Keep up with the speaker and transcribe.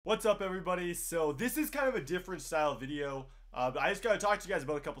What's up, everybody? So this is kind of a different style video, but I just gotta talk to you guys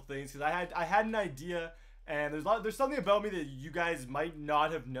about a couple things because I had an idea, and there's something about me that you guys might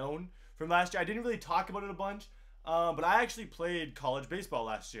not have known from last year. I didn't really talk about it a bunch, but I actually played college baseball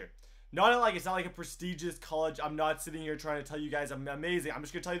last year. It's not like a prestigious college. I'm not sitting here trying to tell you guys I'm amazing. I'm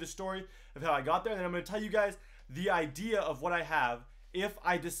just gonna tell you the story of how I got there, and then I'm gonna tell you guys the idea of what I have if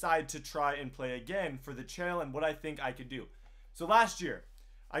I decide to try and play again for the channel and what I think I could do. So last year,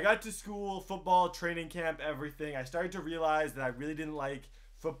 I got to school, football, training camp, everything. I started to realize that I really didn't like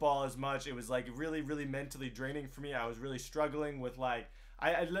football as much. It was like really mentally draining for me. I was really struggling with not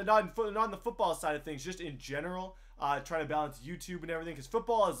on the football side of things, just in general, trying to balance YouTube and everything. Because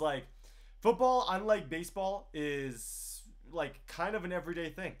football, unlike baseball, is like kind of an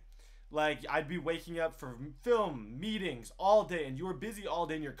everyday thing. Like, I'd be waking up for film, meetings all day, and you're busy all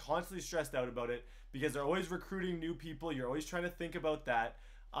day and you're constantly stressed out about it because they're always recruiting new people. You're always trying to think about that.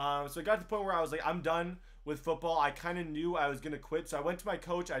 So it got to the point where I was like, I'm done with football. I kind of knew I was going to quit. So I went to my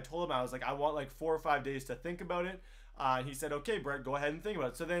coach. I told him, I was like, I want like 4 or 5 days to think about it. And he said, okay, Brett, go ahead and think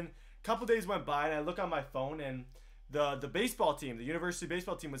about it. So then a couple days went by and I look on my phone and the baseball team, the university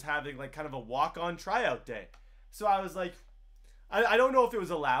baseball team was having like kind of a walk-on tryout day. So I was like, I don't know if it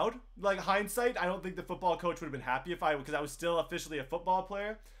was allowed. Like, hindsight, I don't think the football coach would have been happy because I was still officially a football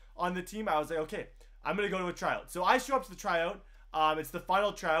player on the team. I was like, okay, I'm going to go to a tryout. So I show up to the tryout. It's the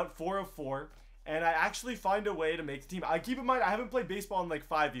final tryout, 4 of 4, and I actually find a way to make the team. I keep in mind, I haven't played baseball in like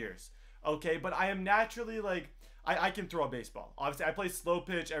 5 years, okay? But I am naturally like, I can throw a baseball. Obviously, I play slow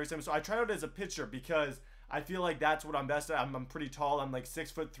pitch every time, so I try out as a pitcher because I feel like that's what I'm best at. I'm pretty tall. I'm like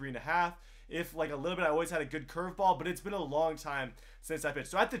 6'3.5". If like a little bit, I always had a good curveball, but it's been a long time since I pitched.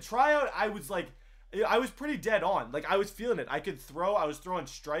 So at the tryout, I was pretty dead on. Like, I was feeling it. I could throw. I was throwing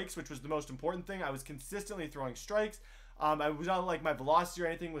strikes, which was the most important thing. I was consistently throwing strikes. I was not like my velocity or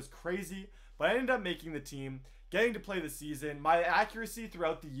anything was crazy, but I ended up making the team, getting to play the season. My accuracy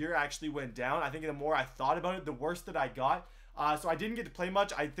throughout the year actually went down. I think the more I thought about it, the worse that I got. So I didn't get to play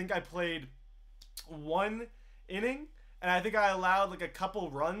much. I think I played 1 inning, and I think I allowed like a couple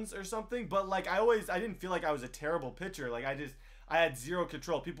runs or something. But like I didn't feel like I was a terrible pitcher. Like I had zero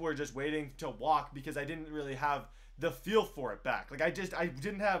control. People were just waiting to walk because I didn't really have the feel for it back. Like I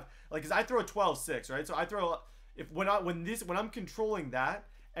didn't have like, cause I throw a 12-6, right? So I throw. When I'm controlling that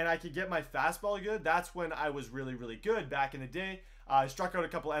and I could get my fastball good, that's when I was really good back in the day. I struck out a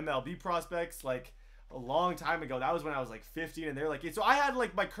couple MLB prospects like a long time ago. That was when I was like 15, and they're like, so I had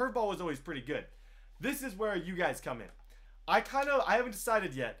like, my curveball was always pretty good. This is where you guys come in. I haven't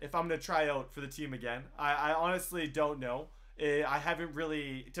decided yet if I'm gonna try out for the team again. I honestly don't know. I haven't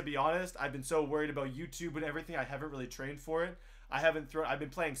really, to be honest. I've been so worried about YouTube and everything. I haven't really trained for it. I've been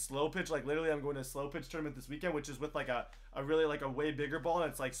playing slow pitch. Like, literally, I'm going to a slow pitch tournament this weekend, which is with like a really like a way bigger ball, and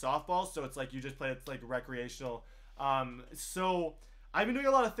it's like softball. So it's like you just play, it's like recreational. So I've been doing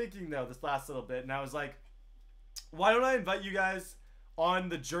a lot of thinking though this last little bit, and I was like, why don't I invite you guys on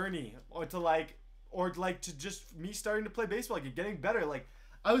the journey or to just me starting to play baseball, like getting better. Like,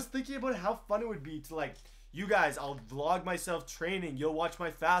 I was thinking about how fun it would be to like, you guys, I'll vlog myself training. You'll watch my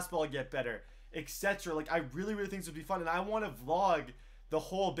fastball get better, etc. Like, I really think this would be fun, and I want to vlog the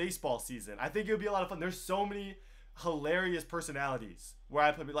whole baseball season. I think it would be a lot of fun. There's so many hilarious personalities where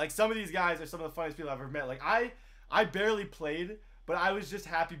I play. Like, some of these guys are some of the funniest people I've ever met. Like, I barely played, but I was just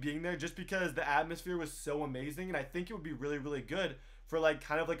happy being there just because the atmosphere was so amazing, and I think it would be really good for like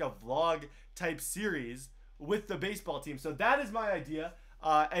kind of like a vlog type series with the baseball team. So that is my idea.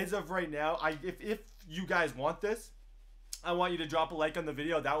 As of right now, if you guys want this, I want you to drop a like on the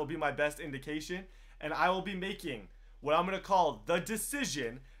video. That will be my best indication. And I will be making what I'm going to call The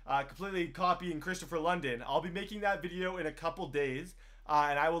Decision, completely copying Christopher London. I'll be making that video in a couple days.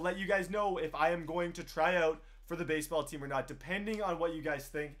 And I will let you guys know if I am going to try out for the baseball team or not, depending on what you guys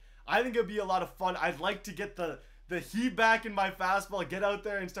think. I think it'll be a lot of fun. I'd like to get the heat back in my fastball, get out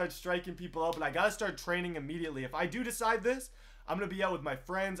there and start striking people out. But I got to start training immediately. If I do decide this, I'm going to be out with my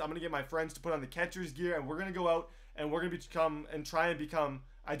friends. I'm going to get my friends to put on the catcher's gear, and we're going to go out and we're going to try and become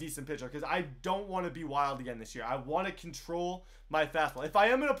a decent pitcher, because I don't want to be wild again this year. I want to control my fastball. If I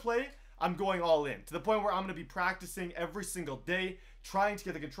am going to play, I'm going all in, to the point where I'm going to be practicing every single day, trying to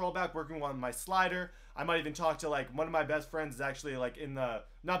get the control back, working on my slider. I might even talk to like one of my best friends is actually like in the,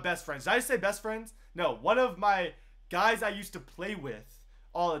 not best friends. Did I say best friends? No, one of my guys I used to play with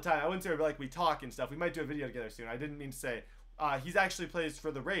all the time. I wouldn't say like we talk and stuff. We might do a video together soon. I didn't mean to say. He's actually plays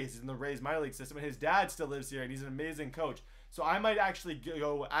for the Rays. He's in the Rays minor league system, and his dad still lives here, and he's an amazing coach. So I might actually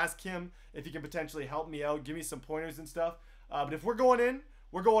go ask him if he can potentially help me out, give me some pointers and stuff. But if we're going in,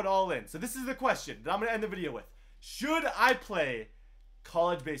 we're going all in. So this is the question that I'm going to end the video with. Should I play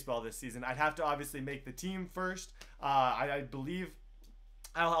college baseball this season. I'd have to obviously make the team first. I believe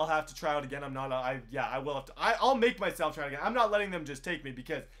I'll have to try out again. I'm not. I will have to. I'll make myself try it again. I'm not letting them just take me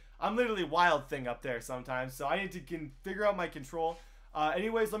because I'm literally wild thing up there sometimes. So I need to figure out my control.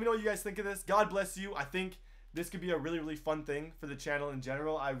 Anyways, let me know what you guys think of this. God bless you. I think this could be a really, really fun thing for the channel in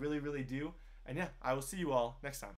general. I really, really do. And yeah, I will see you all next time.